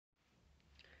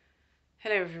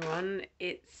Hello everyone,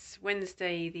 it's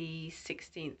Wednesday the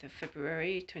 16th of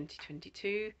February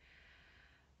 2022.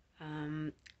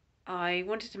 I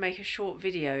wanted to make a short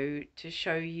video to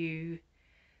show you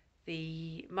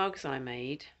the mugs I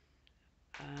made,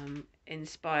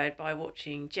 inspired by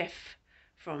watching Jeff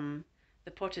from the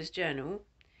Potter's Journal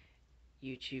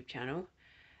YouTube channel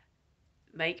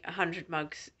make 100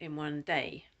 mugs in one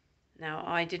day. Now,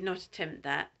 I did not attempt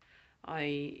that.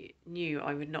 I knew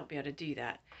I would not be able to do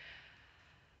that.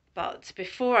 But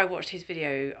before I watched his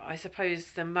video, I suppose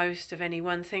the most of any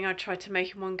one thing I tried to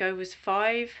make in one go was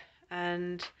 5.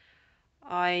 And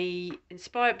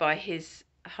inspired by his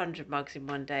 100 mugs in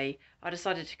one day, I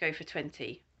decided to go for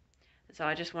 20. So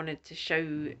I just wanted to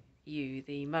show you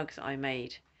the mugs I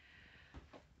made.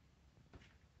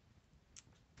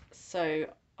 So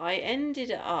I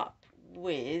ended up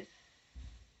with,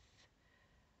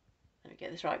 let me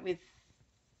get this right, with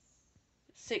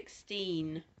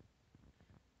 16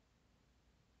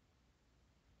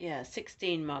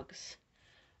 mugs.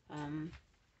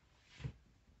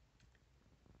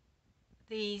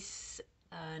 These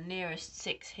nearest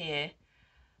 6 here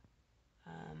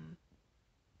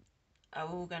are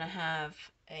all going to have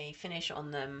a finish on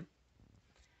them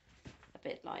a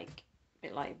bit like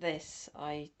this.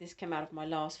 This came out of my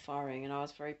last firing and I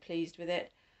was very pleased with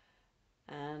it,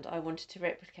 and I wanted to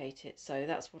replicate it, so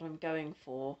that's what I'm going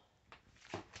for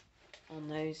on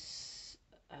those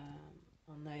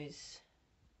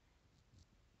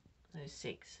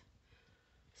 6.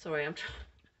 Sorry, I'm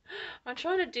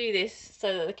trying to do this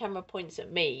so that the camera points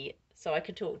at me so I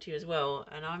can talk to you as well,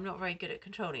 and I'm not very good at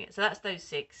controlling it. So that's those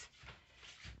 6.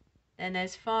 Then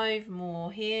there's 5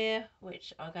 more here,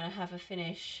 which are going to have a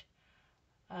finish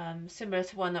similar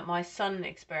to one that my son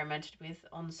experimented with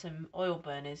on some oil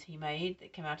burners he made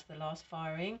that came out of the last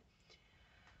firing.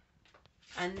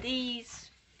 And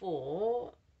these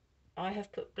 4, I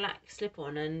have put black slip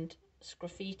on and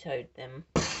sgraffitoed them.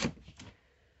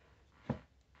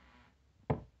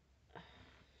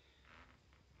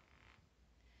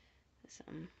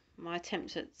 My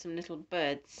attempts at some little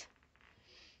birds.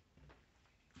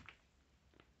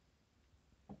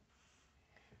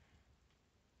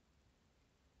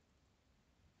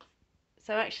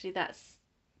 So actually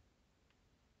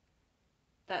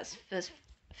there's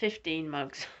 15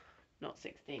 mugs, not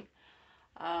 16.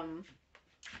 I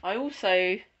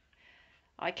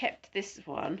kept this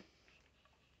one.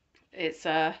 It's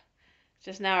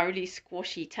just now a really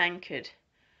squashy tankard.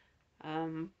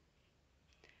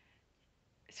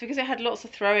 It's because it had lots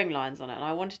of throwing lines on it and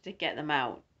I wanted to get them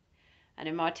out. And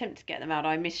in my attempt to get them out,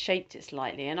 I misshaped it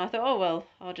slightly, and I thought, oh well,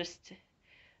 I'll just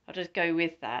go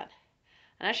with that.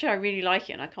 And actually I really like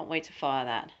it and I can't wait to fire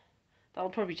that. That'll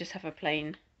probably just have a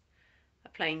plain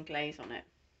glaze on it.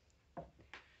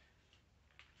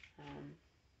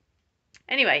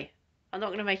 Anyway, I'm not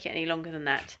going to make it any longer than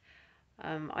that.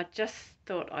 I just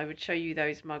thought I would show you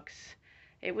those mugs.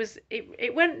 It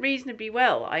went reasonably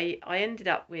well. I ended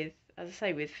up with, as I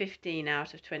say, with 15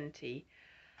 out of 20,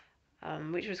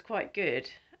 which was quite good,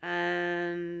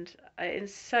 and it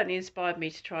certainly inspired me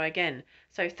to try again.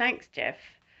 So thanks, Jeff.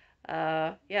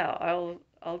 Yeah,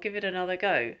 I'll give it another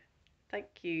go. Thank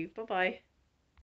you. Bye bye.